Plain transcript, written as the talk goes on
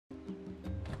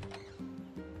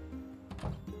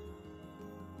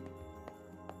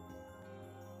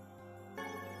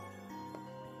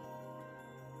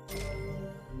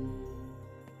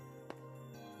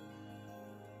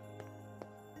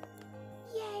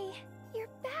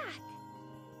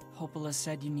Popola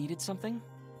said you needed something?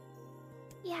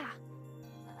 Yeah.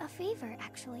 A favor,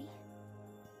 actually.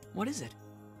 What is it?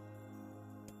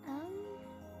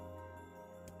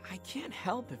 I can't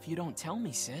help if you don't tell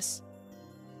me, sis.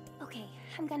 Okay,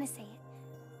 I'm gonna say it.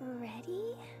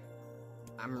 Ready?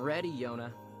 I'm ready,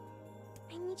 Yona.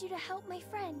 I need you to help my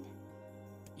friend.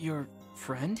 Your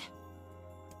friend?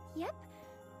 Yep,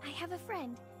 I have a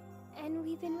friend, and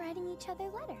we've been writing each other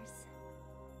letters.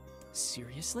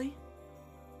 Seriously?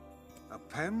 A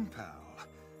pen pal?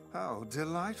 How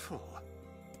delightful.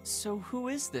 So who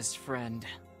is this friend?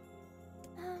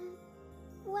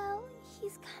 Well,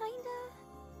 he's kinda...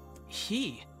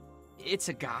 He? It's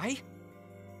a guy?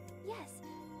 Yes,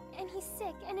 and he's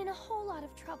sick and in a whole lot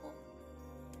of trouble.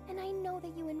 And I know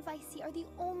that you and Vicey are the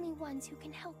only ones who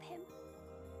can help him.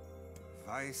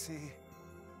 Vicey?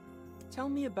 Tell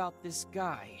me about this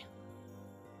guy.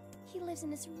 He lives in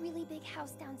this really big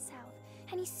house down south,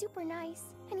 and he's super nice,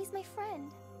 and he's my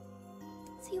friend.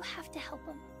 So you have to help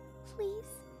him, please?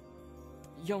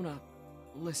 Yona,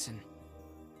 listen.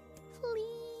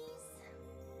 Please?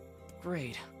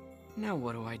 Great. Now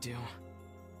what do I do?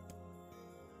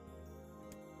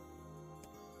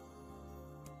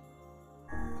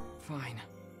 Fine.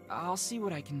 I'll see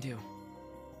what I can do.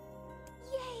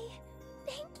 Yay!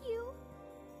 Thank you!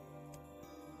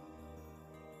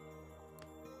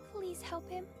 Please help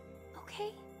him,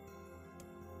 okay?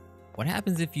 What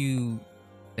happens if you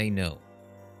say no?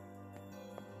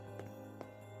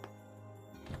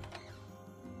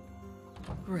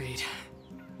 Great.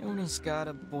 Yona's got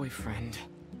a boyfriend.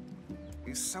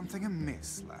 Is something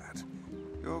amiss, lad?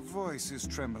 Your voice is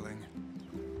trembling.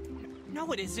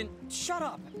 No, it isn't. Shut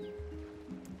up.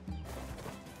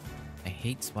 I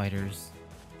hate spiders.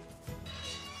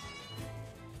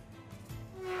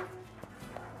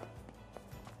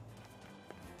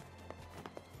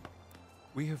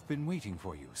 We have been waiting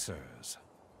for you, sirs.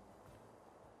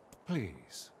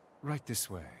 Please, right this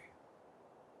way.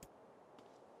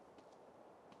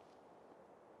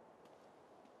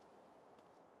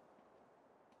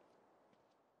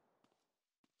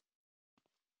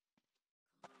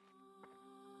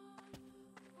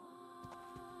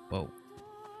 Whoa.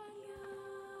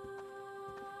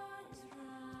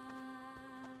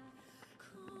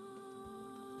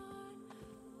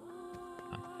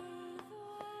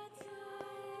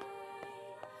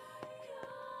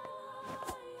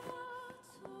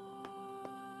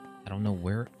 I don't know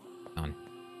where on.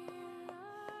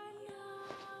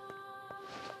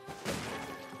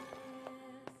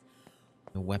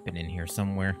 A weapon in here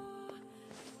somewhere.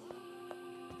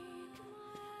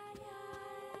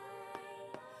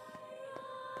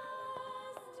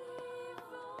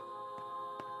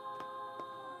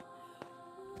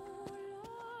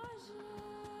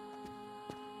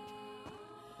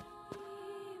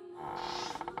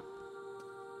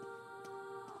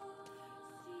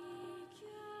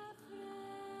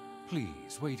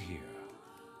 Please, wait here.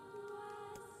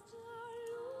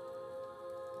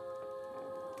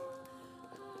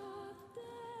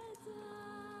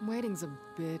 Waiting's a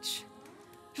bitch.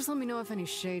 Just let me know if any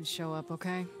shades show up,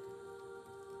 okay?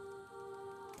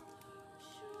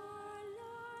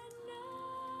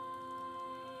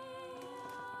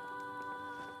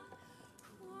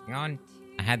 Hang on.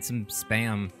 I had some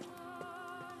spam.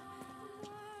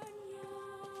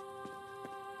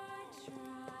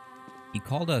 He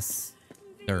called us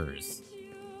sirs.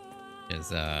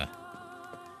 Because,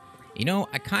 you know,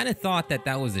 I kind of thought that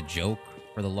that was a joke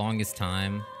for the longest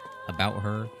time about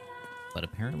her, but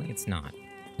apparently it's not.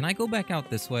 Can I go back out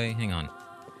this way? Hang on.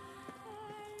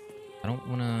 I don't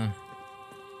want to...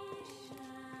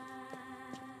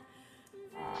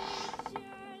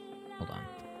 Hold on.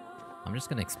 I'm just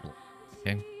going to explore,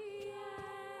 okay?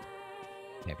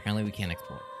 Okay, apparently we can't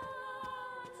explore.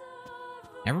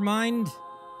 Never mind.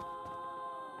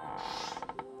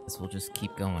 This will just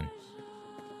keep going.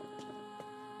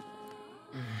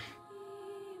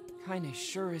 Kinda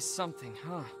sure is something,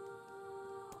 huh?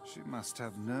 She must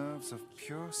have nerves of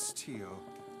pure steel.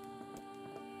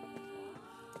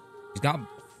 She's got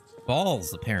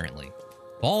balls, apparently.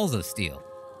 Balls of steel.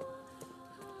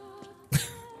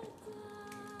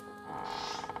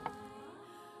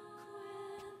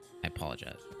 I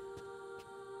apologize.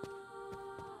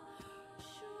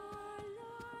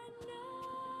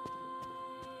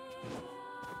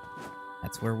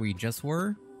 That's where we just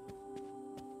were?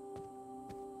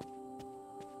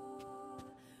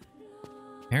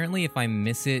 Apparently, if I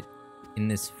miss it in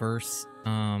this first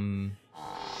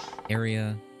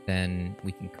area, then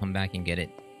we can come back and get it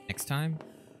next time.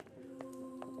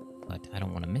 But I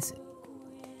don't want to miss it.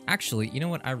 Actually, you know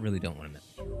what? I really don't want to miss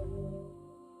it.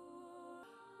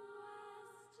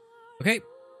 Okay.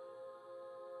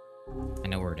 I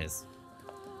know where it is.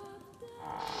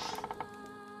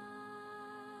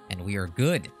 And we are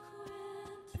good.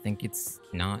 I think it's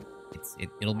not...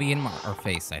 It'll be in our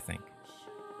face, I think.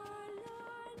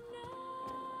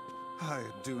 I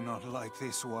do not like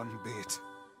this one bit.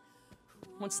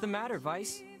 What's the matter,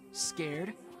 Vice?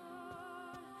 Scared?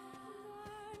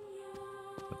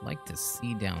 I'd like to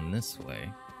see down this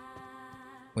way.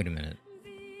 Wait a minute.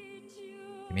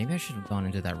 Maybe I should have gone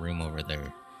into that room over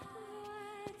there.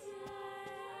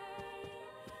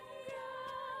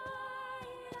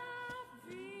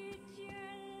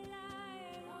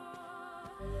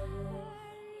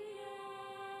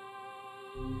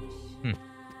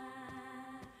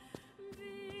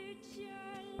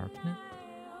 Darkness?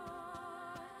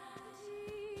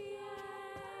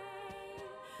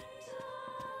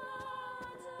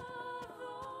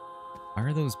 Why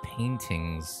are those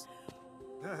paintings?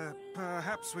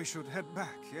 Perhaps we should head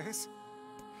back, yes?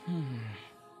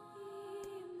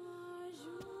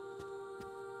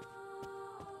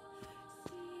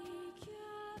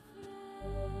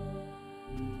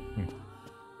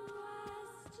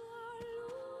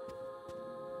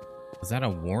 Is that a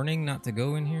warning not to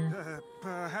go in here?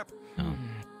 Perhaps... No.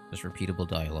 Just repeatable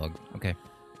dialogue. Okay.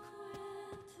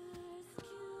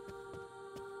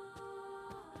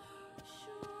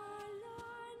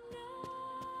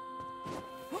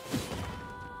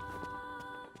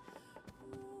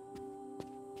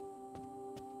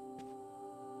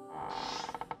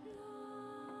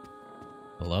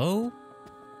 Hello?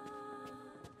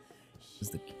 This is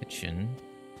the kitchen.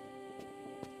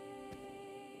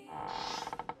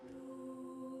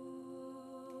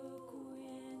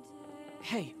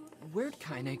 Hey, where'd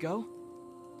Kaine go?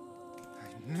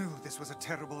 I knew this was a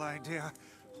terrible idea.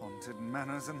 Haunted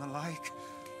manors and the like.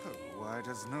 Oh, why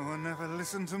does no one ever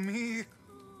listen to me?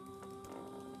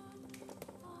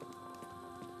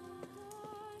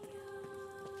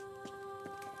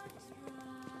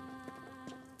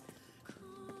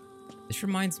 This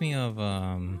reminds me of,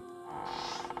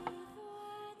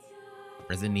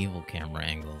 Resident Evil camera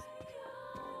angles.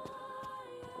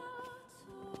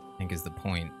 I think is the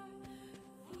point.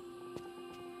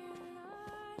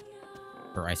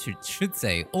 Or I should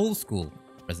say old school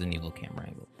Resident Evil camera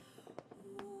angle.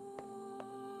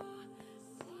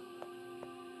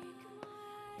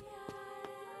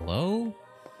 Hello?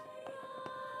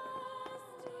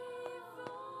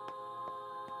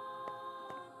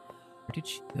 Where did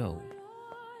she go?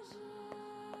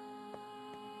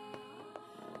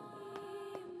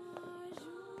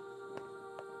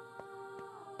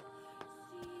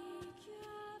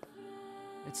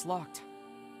 It's locked.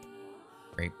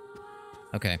 Great.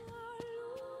 Okay.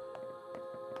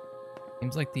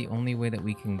 Seems like the only way that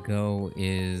we can go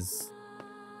is...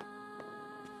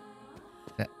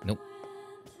 that... Nope.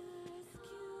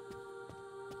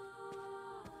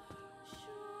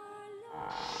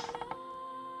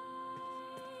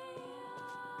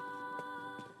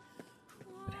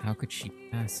 But how could she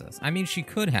pass us? I mean, she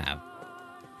could have.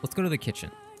 Let's go to the kitchen.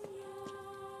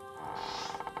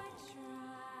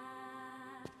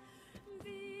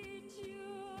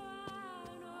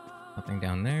 Nothing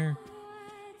down there.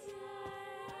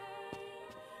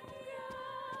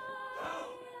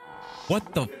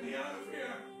 What the?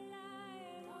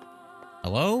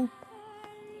 Hello?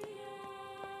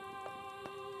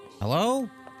 Hello?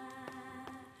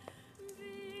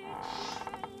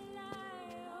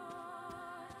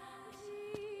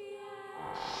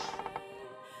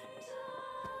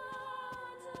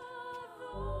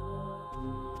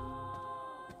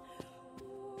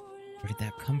 Where did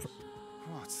that come from?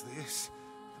 What's this?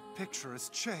 The picture has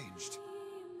changed.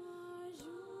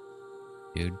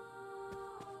 Dude.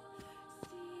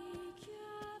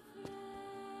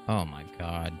 Oh my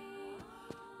god.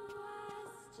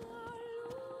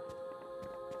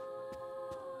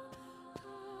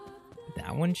 Did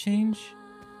that one change?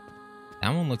 That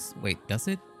one looks... Wait, does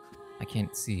it? I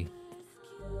can't see.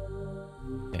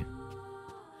 Okay.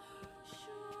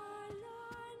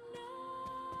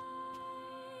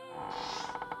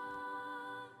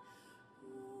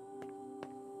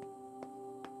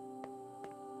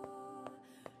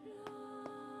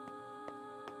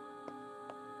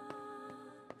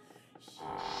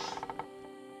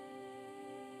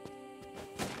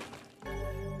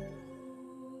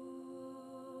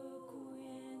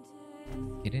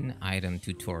 Hidden item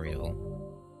tutorial.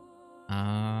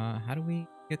 How do we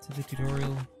get to the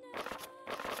tutorial?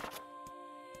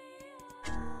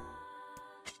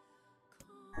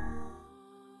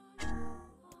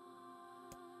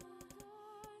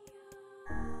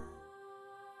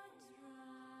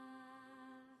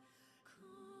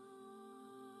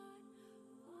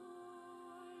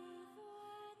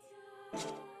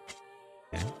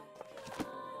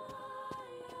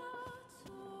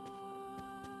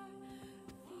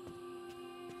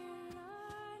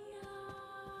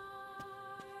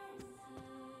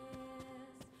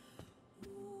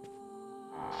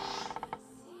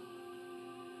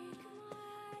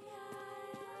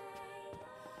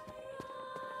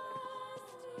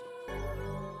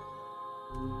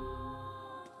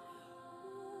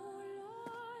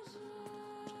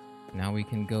 Now we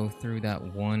can go through that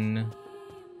one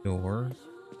door.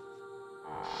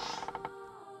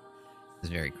 This is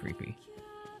very creepy.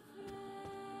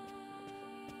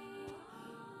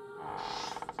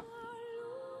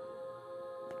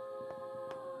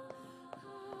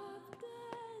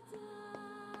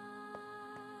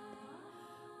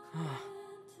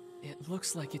 It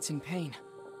looks like it's in pain.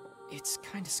 It's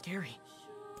kind of scary.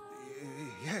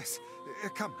 Yes,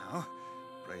 come now.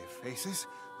 Brave faces.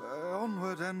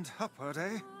 Onward and upward,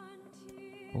 eh?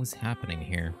 What was happening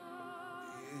here?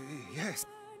 Yes.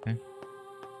 Okay.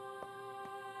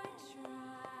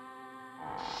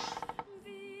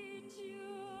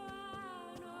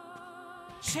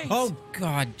 Chase! Oh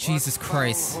God, Jesus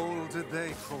Christ. What hole did they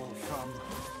fall from?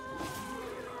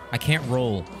 I can't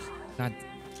roll. God,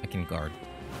 I can guard.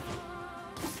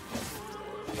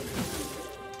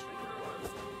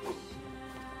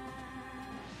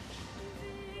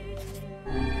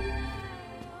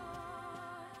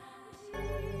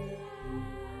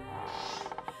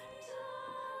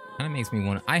 Kind of makes me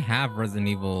want. I have Resident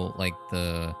Evil, like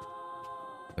the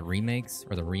remakes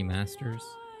or the remasters.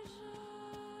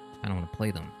 I don't want to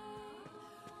play them.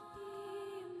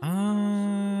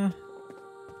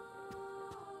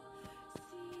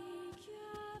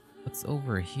 What's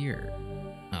over here?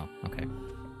 Oh, okay.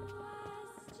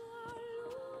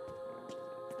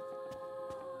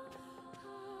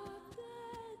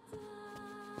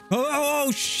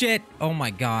 Oh shit! Oh my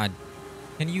God!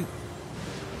 Can you?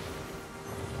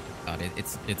 God,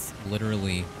 it's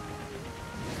literally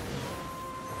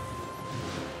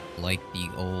like the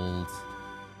old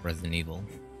Resident Evil.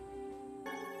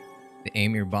 To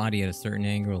aim your body at a certain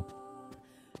angle.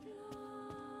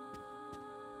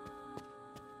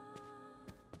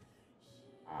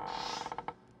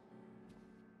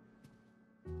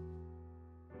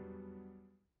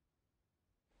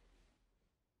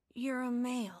 You're a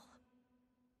male.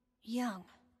 Young.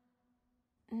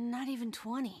 Not even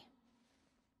 20.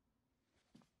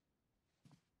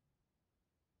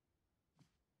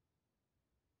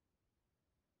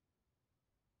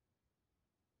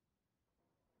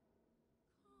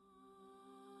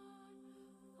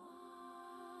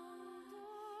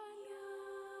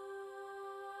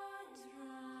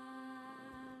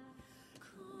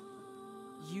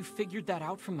 You figured that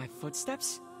out from my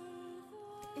footsteps?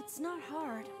 It's not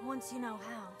hard once you know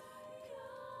how.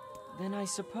 Then I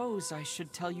suppose I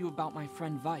should tell you about my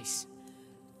friend Vice.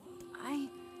 I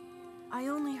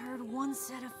only heard one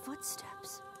set of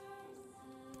footsteps.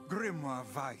 Grimoire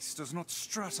Weiss does not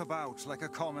strut about like a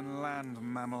common land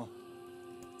mammal.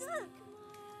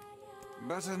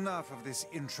 But enough of this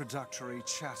introductory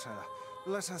chatter.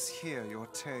 Let us hear your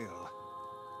tale.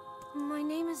 My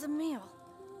name is Emil.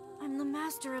 I'm the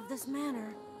master of this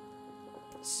manor.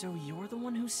 So you're the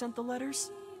one who sent the letters?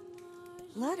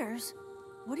 Letters?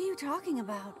 What are you talking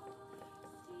about?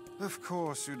 Of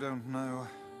course you don't know.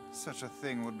 Such a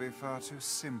thing would be far too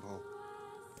simple.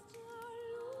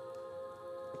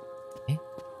 Eh?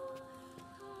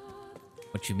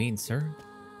 What you mean, sir?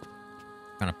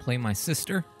 Gonna play my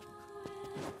sister?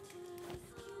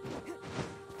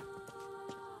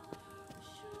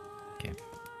 Okay.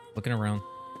 Looking around.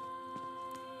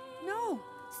 No!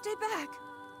 Stay back!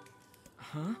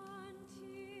 Huh?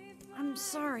 I'm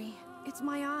sorry. It's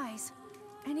my eyes.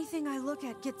 Anything I look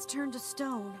at gets turned to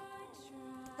stone.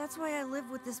 That's why I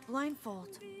live with this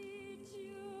blindfold.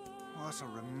 What a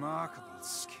remarkable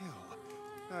skill.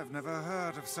 I've never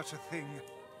heard of such a thing.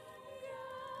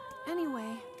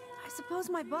 Anyway, I suppose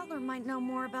my butler might know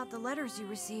more about the letters you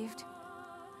received.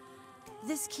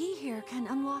 This key here can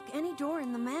unlock any door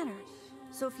in the manor,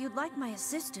 so if you'd like my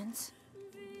assistance...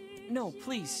 No,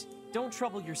 please, don't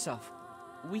trouble yourself.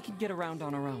 We can get around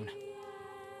on our own.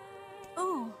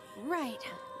 Oh, right.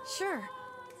 Sure.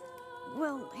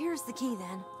 Well, here's the key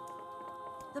then.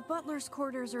 The butler's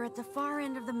quarters are at the far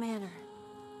end of the manor.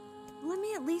 Let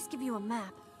me at least give you a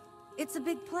map. It's a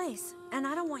big place, and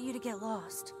I don't want you to get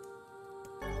lost.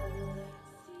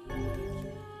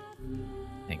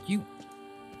 Thank you.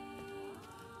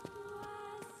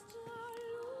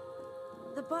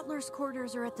 The butler's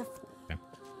quarters are at the... Okay.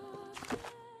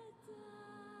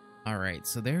 Alright,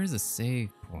 so there's a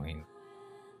save point.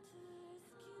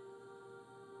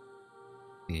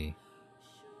 See.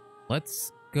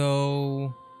 Let's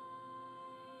go...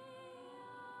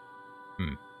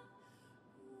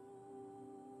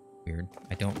 Weird.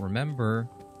 I don't remember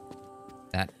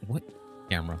that... What?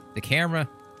 Camera. The camera!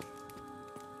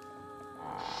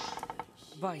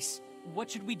 Vice, what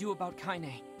should we do about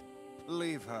Kaine?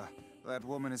 Leave her. That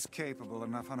woman is capable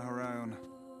enough on her own.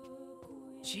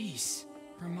 Jeez,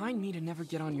 remind me to never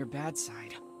get on your bad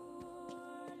side.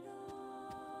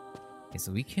 Okay,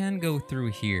 so we can go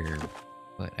through here,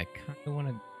 but I kind of want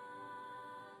to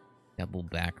double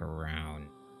back around.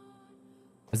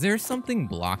 Is there something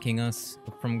blocking us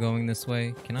from going this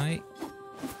way? Can I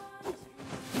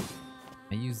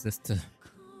use this to...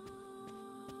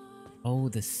 Oh,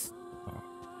 this... Oh,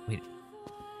 wait.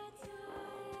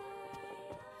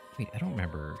 Wait, I don't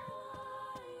remember.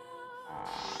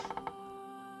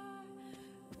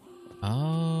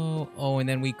 Oh, and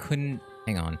then we couldn't...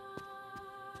 Hang on.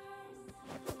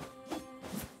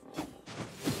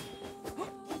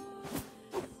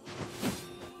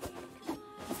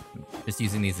 Just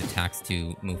using these attacks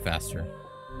to move faster.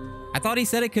 I thought he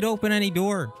said it could open any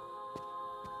door.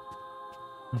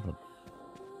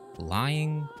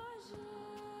 Lying.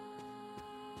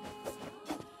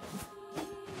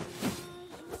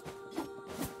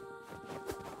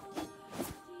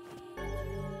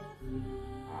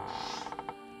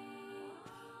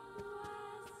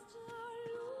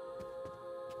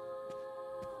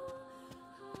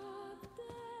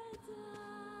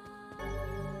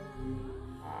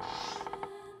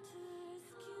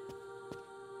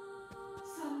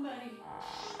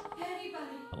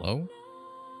 Hello?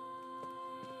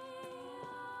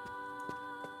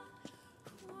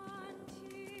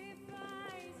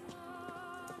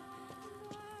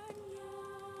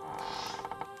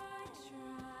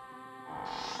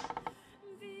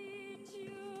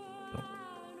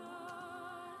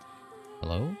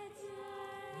 Hello?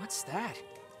 What's that?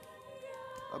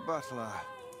 A butler,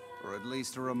 or at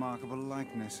least a remarkable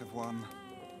likeness of one.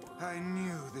 I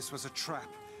knew this was a trap.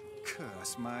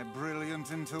 Curse my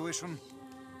brilliant intuition.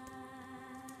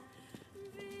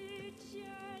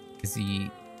 Is he...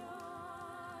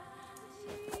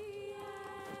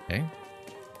 Okay.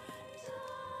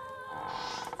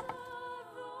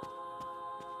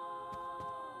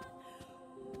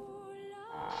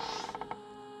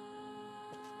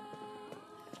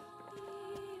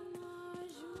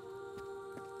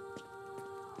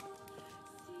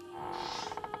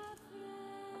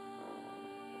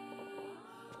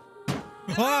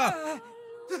 Ah!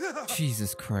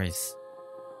 Jesus Christ.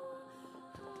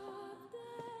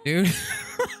 Dude.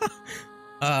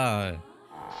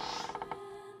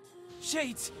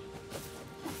 Shades!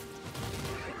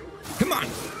 Come on! I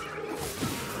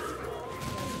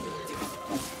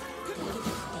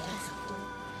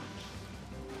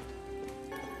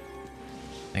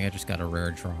think I just got a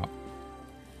rare drop.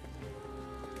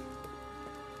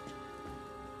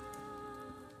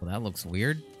 Well, that looks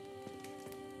weird.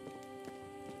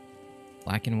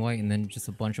 Black and white, and then just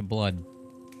a bunch of blood.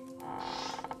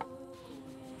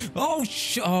 Oh,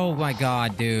 oh my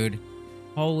god, dude.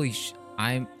 Holy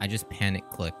I just panic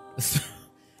clicked. I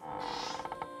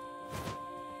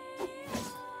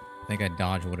think I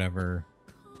dodged whatever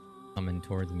coming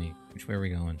towards me. Which way are we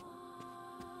going?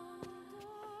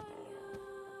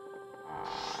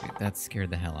 Dude, that scared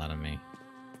the hell out of me.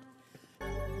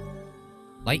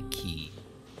 Light key.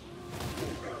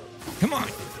 Come on!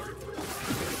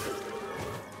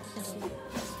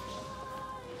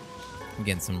 I'm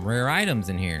getting some rare items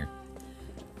in here.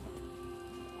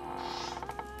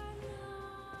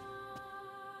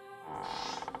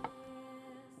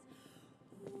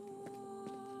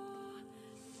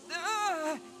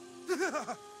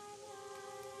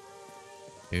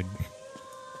 Dude.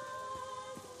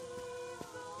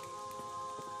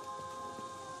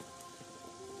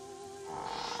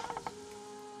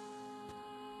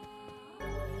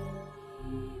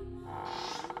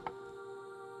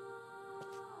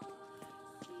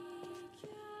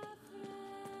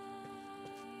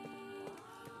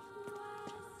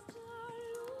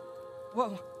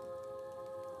 Whoa.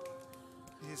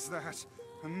 Is that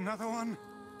another one?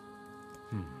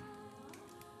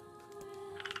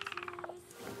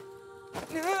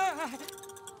 Ah!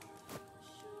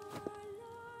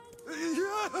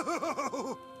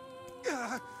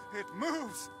 It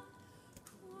moves!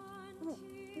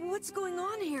 What's going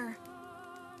on here?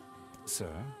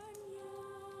 Sir?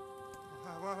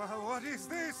 What is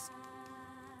this?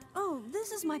 Oh,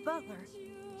 this is my butler.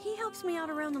 He helps me out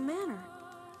around the manor.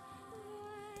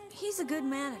 He's a good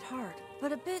man at heart,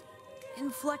 but a bit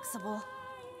inflexible.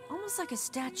 Almost like a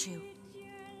statue.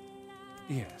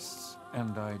 Yes,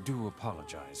 and I do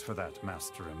apologize for that,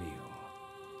 Master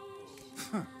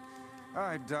Emil.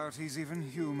 I doubt he's even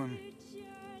human.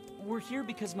 We're here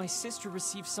because my sister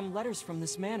received some letters from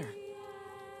this manor.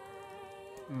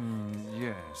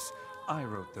 Yes, I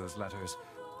wrote those letters.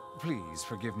 Please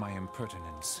forgive my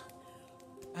impertinence.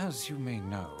 As you may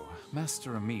know,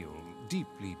 Master Emil,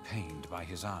 deeply pained by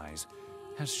his eyes,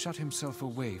 has shut himself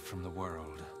away from the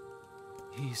world.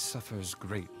 He suffers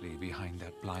greatly behind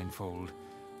that blindfold,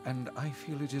 and I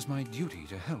feel it is my duty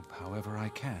to help however I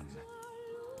can.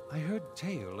 I heard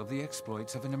tale of the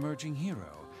exploits of an emerging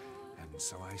hero, and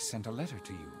so I sent a letter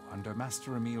to you under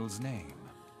Master Emil's name.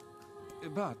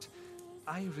 But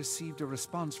I received a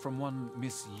response from one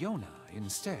Miss Yona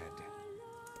instead.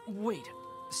 Wait,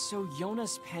 so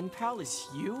Yona's pen pal is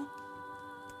you?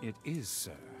 It is,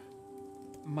 sir.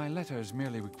 My letters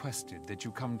merely requested that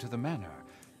you come to the manor.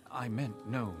 I meant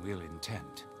no ill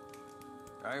intent.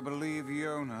 I believe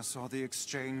Yona saw the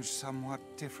exchange somewhat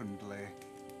differently.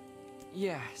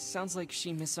 Yeah, sounds like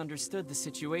she misunderstood the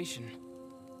situation.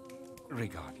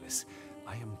 Regardless,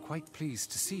 I am quite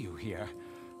pleased to see you here.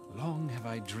 Long have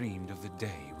I dreamed of the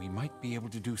day we might be able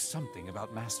to do something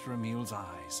about Master Emil's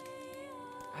eyes.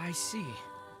 I see.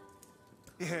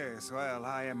 Yes, well,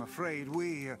 I am afraid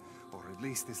we, or at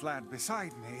least this lad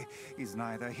beside me, is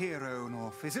neither hero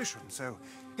nor physician, so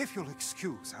if you'll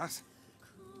excuse us...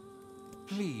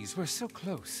 Please, we're so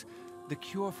close. The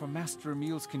cure for Master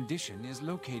Emil's condition is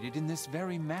located in this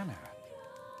very manor.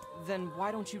 Then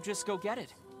why don't you just go get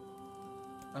it?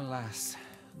 Alas,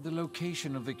 the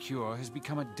location of the cure has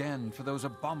become a den for those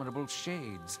abominable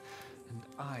shades, and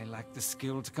I lack the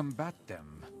skill to combat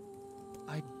them.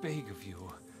 I beg of you,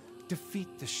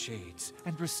 defeat the shades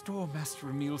and restore Master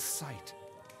Emil's sight.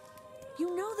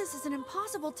 You know this is an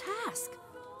impossible task.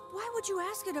 Why would you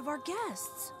ask it of our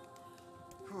guests?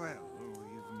 Well,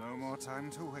 we've no more time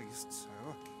to waste, so...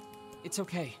 It's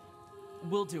okay.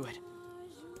 We'll do it.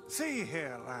 See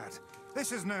here, lad.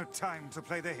 This is no time to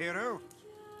play the hero.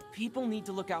 People need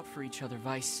to look out for each other,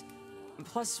 Vice.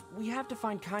 Plus, we have to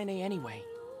find Kaine anyway.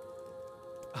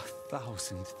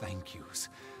 1,000 thank yous.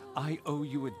 I owe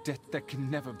you a debt that can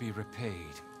never be repaid.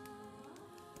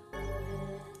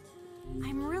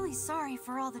 I'm really sorry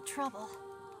for all the trouble.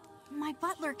 My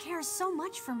butler cares so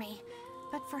much for me,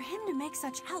 but for him to make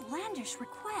such outlandish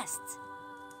requests...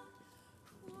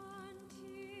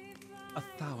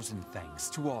 1,000 thanks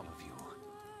to all of you.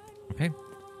 Okay.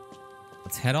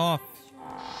 Let's head off.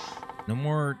 No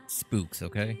more spooks,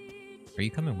 okay? Are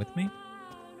you coming with me?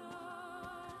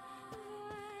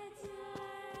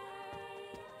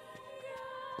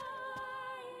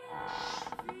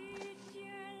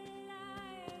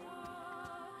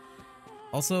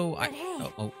 Also, But hey,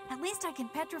 at least I can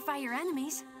petrify your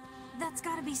enemies. That's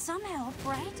gotta be some help,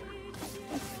 right?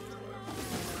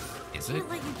 Is it? Can't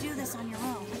let you do this on your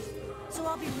own. So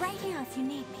I'll be right here if you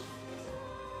need me.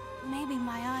 Maybe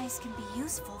my eyes can be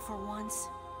useful for once.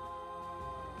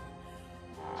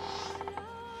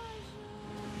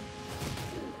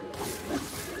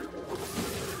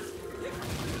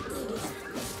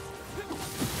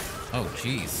 Oh,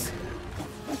 jeez.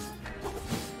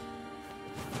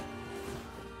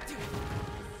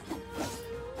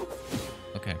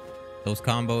 Okay. Those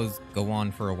combos go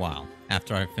on for a while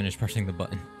after I finish pressing the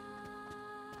button.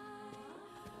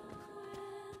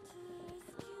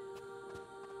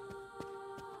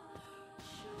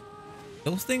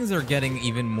 Those things are getting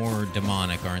even more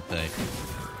demonic, aren't they?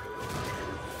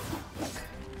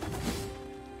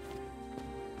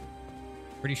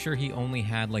 Pretty sure he only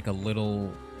had like a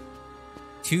little...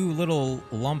 2 little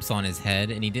lumps on his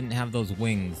head, and he didn't have those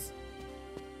wings.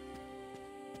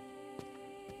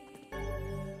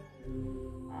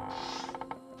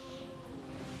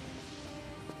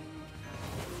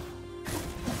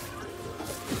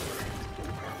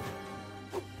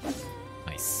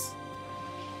 Nice.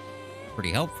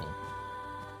 Pretty helpful.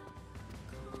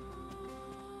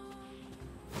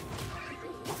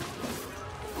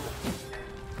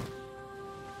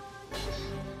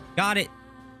 Got it!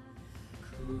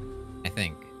 I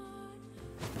think.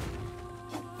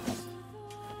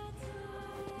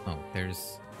 Oh,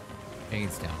 there's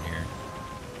shades down here.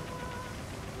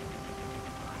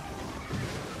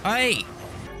 Hey!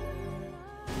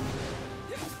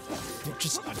 Don't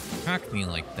just attack me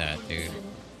like that, dude.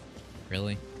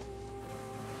 Really?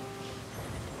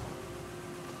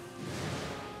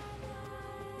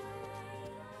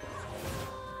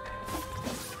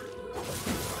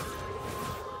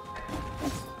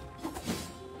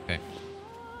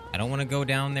 I don't want to go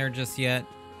down there just yet.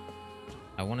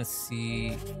 I want to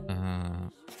see...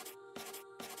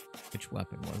 which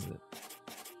weapon was it?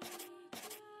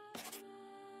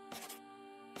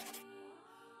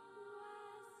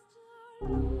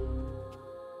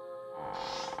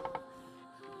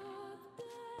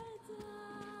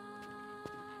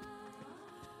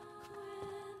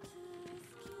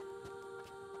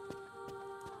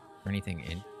 Or anything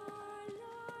in?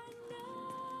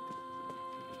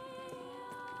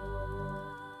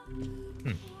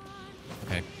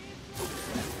 Okay.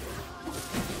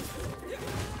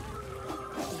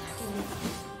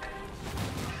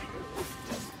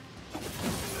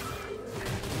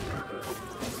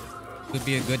 Could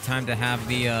be a good time to have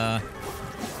the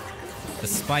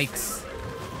spikes.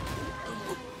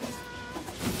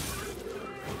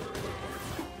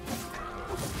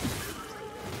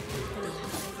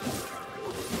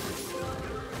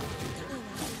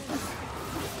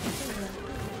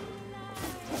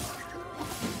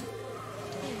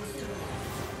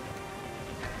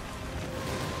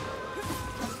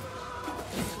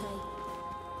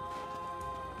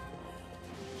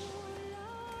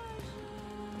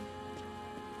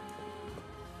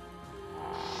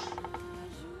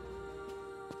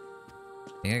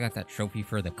 I think I got that trophy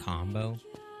for the combo.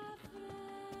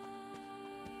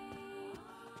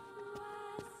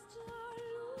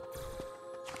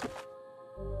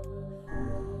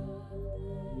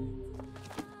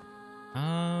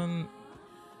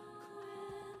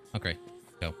 Okay,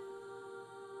 go.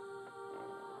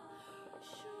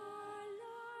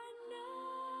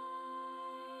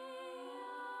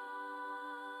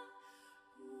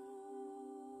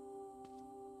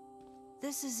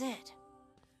 This is it.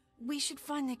 We should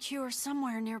find the cure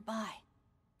somewhere nearby.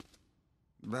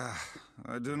 Bah,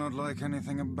 I do not like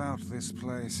anything about this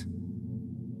place.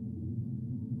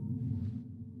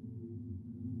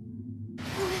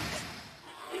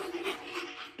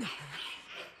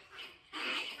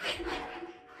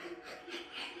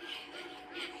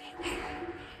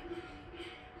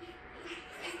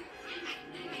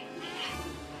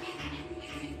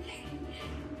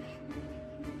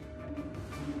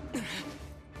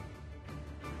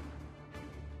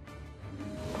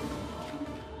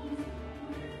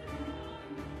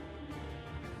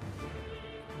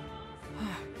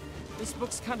 This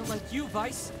book's kind of like you,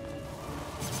 Vice.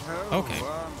 Oh, Okay.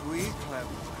 aren't we clever?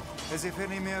 As if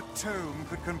any mere tome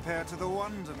could compare to the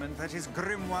wonderment that is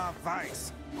Grimoire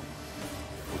Vice.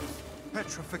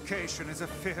 Petrification is a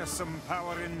fearsome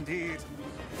power indeed.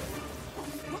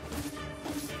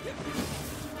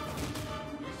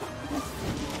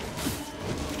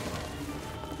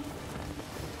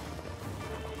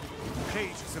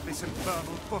 Pages of this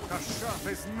infernal book are sharp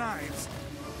as knives.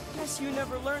 Guess you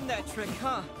never learned that trick,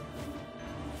 huh?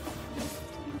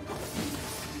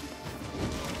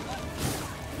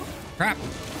 Crap.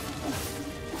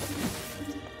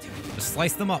 Just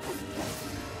slice them up.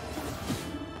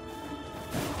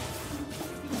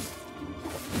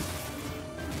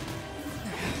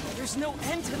 There's no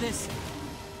end to this.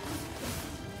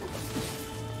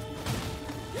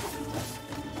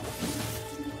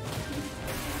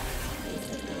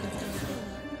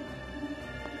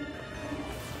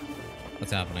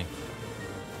 What's happening?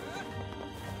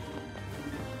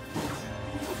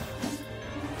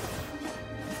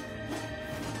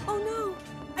 Oh no!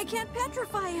 I can't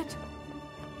petrify it!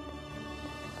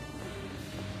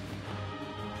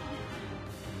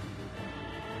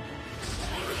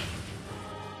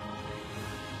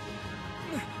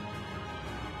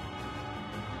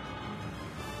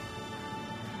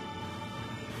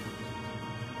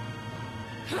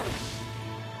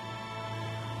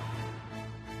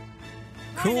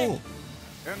 Cool.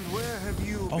 And where have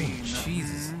you Oh, been?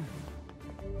 Jesus.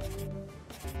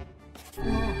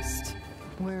 Lost.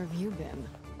 Where have you been?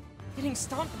 Getting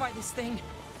stomped by this thing.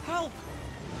 Help!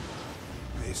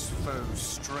 This foe's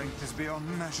strength is beyond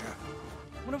measure.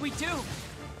 What do we do?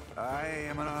 I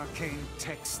am an arcane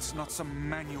text, not some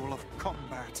manual of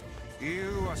combat.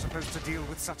 You are supposed to deal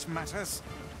with such matters.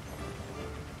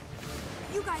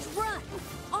 You guys run!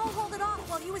 I'll hold it off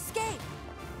while you escape!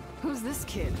 Who's this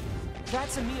kid?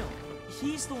 That's Emil.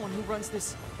 He's the one who runs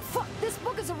this. Fuck, this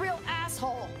book is a real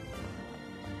asshole!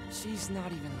 She's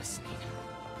not even listening.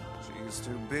 She's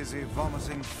too busy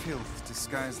vomiting filth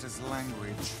disguised as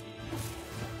language.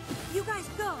 You guys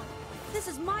go! This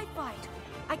is my fight!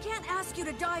 I can't ask you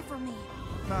to die for me!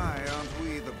 Aye, aren't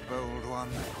we the bold one?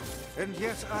 And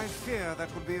yet I fear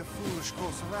that would be a foolish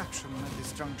course of action at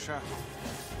this juncture.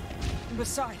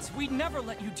 Besides, we'd never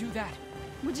let you do that.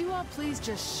 Would you all please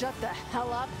just shut the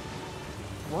hell up?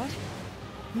 What?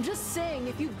 I'm just saying,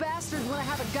 if you bastards want to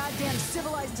have a goddamn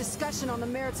civilized discussion on the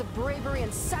merits of bravery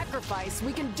and sacrifice,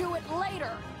 we can do it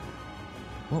later!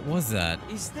 What was that?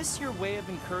 Is this your way of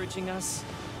encouraging us?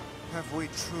 Have we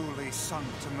truly sunk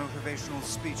to motivational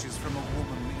speeches from a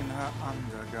woman in her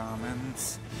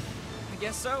undergarments? I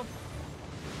guess so.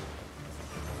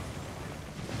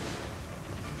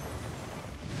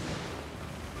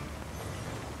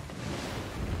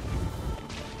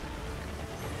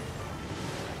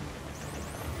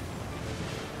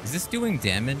 Is this doing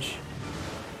damage?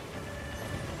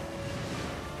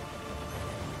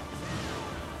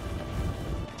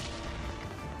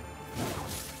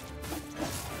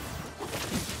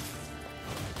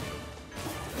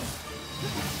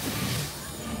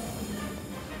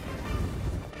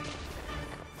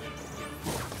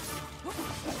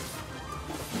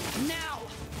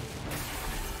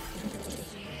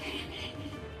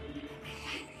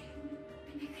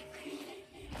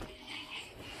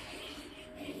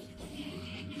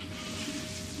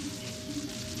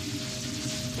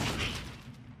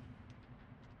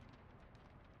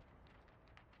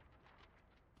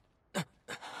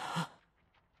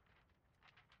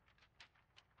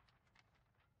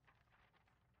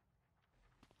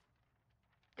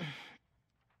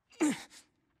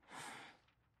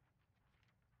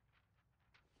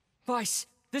 Weiss,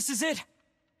 this is it!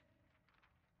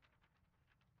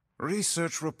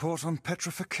 Research report on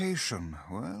petrification.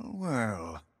 Well,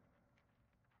 well.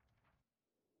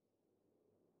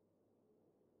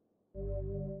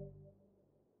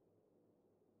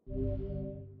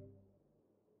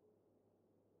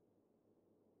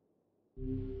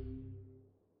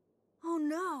 Oh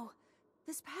no!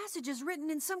 This passage is written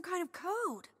in some kind of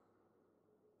code.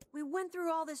 We went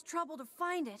through all this trouble to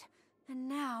find it, and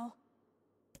now...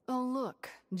 Oh look,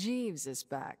 Jeeves is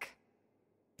back.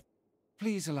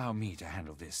 Please allow me to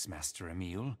handle this, Master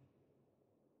Emil.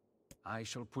 I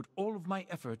shall put all of my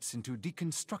efforts into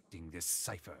deconstructing this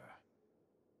cipher.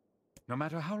 No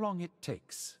matter how long it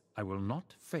takes, I will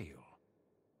not fail.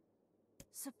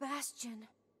 Sebastian.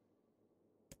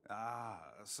 Ah,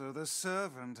 so the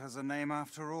servant has a name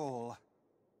after all.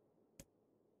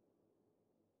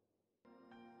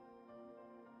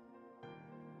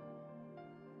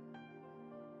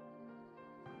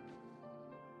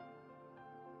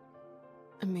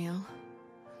 Emil,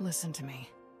 listen to me.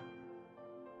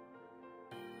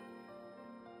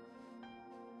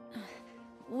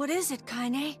 What is it,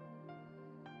 Kaine?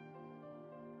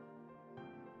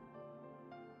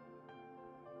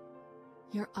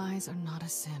 Your eyes are not a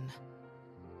sin.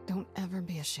 Don't ever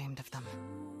be ashamed of them.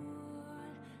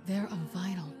 They're a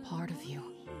vital part of you.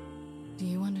 Do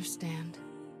you understand?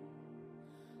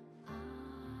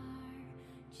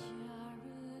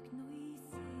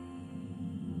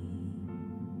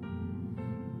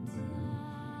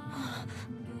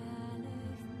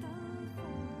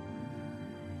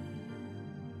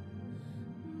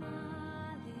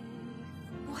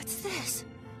 What's this?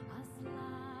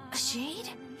 A shade?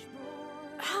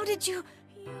 How did you...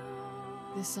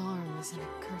 This arm is an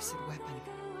accursed weapon.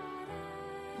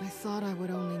 I thought I would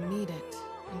only need it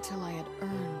until I had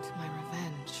earned my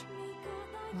revenge.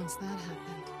 Once that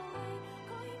happened...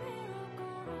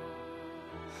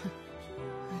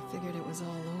 I figured it was all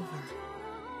over.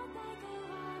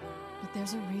 But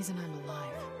there's a reason I'm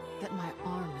alive. That my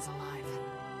arm is alive.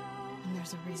 And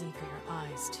there's a reason for your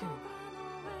eyes, too.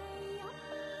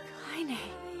 Kaine.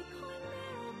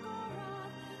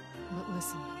 But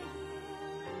listen,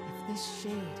 if this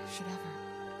shade should ever...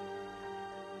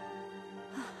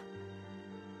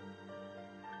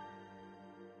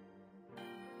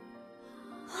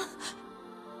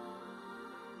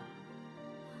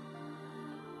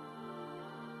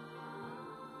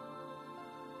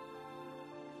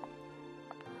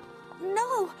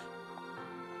 No!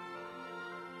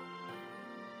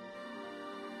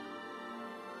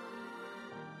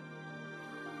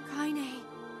 Kaine.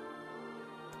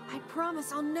 I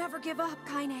promise I'll never give up,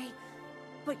 Kaine.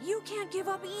 But you can't give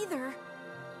up either.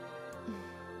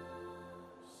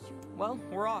 Well,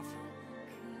 we're off.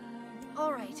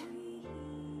 All right.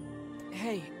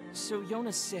 Hey, so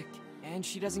Yona's sick, and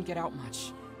she doesn't get out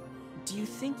much. Do you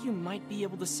think you might be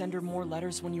able to send her more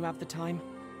letters when you have the time?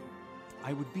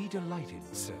 I would be delighted,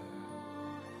 sir.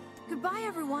 Goodbye,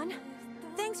 everyone.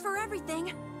 Thanks for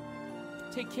everything.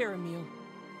 Take care, Emil.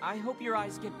 I hope your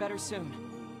eyes get better soon.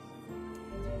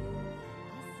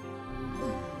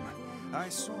 I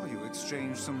saw you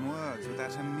exchange some words with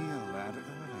that Emil lad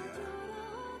earlier.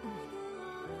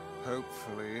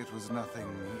 Hopefully it was nothing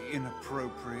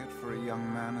inappropriate for a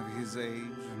young man of his age.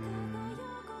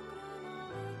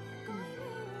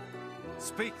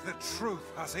 Speak the truth,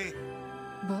 hussy!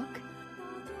 Book?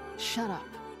 Shut up.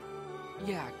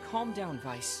 Yeah, calm down,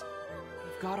 Weiss.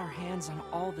 We've got our hands on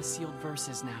all the sealed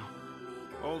verses now.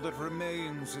 All that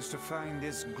remains is to find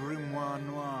this grimoire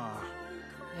noir.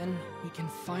 Then we can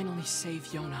finally save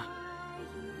Yona.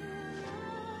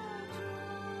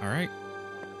 All right.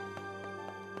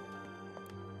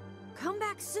 Come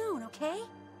back soon, okay?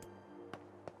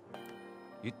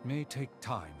 It may take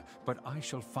time, but I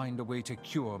shall find a way to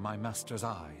cure my master's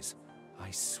eyes.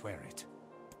 I swear it.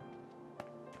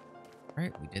 All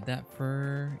right, we did that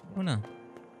for Yona.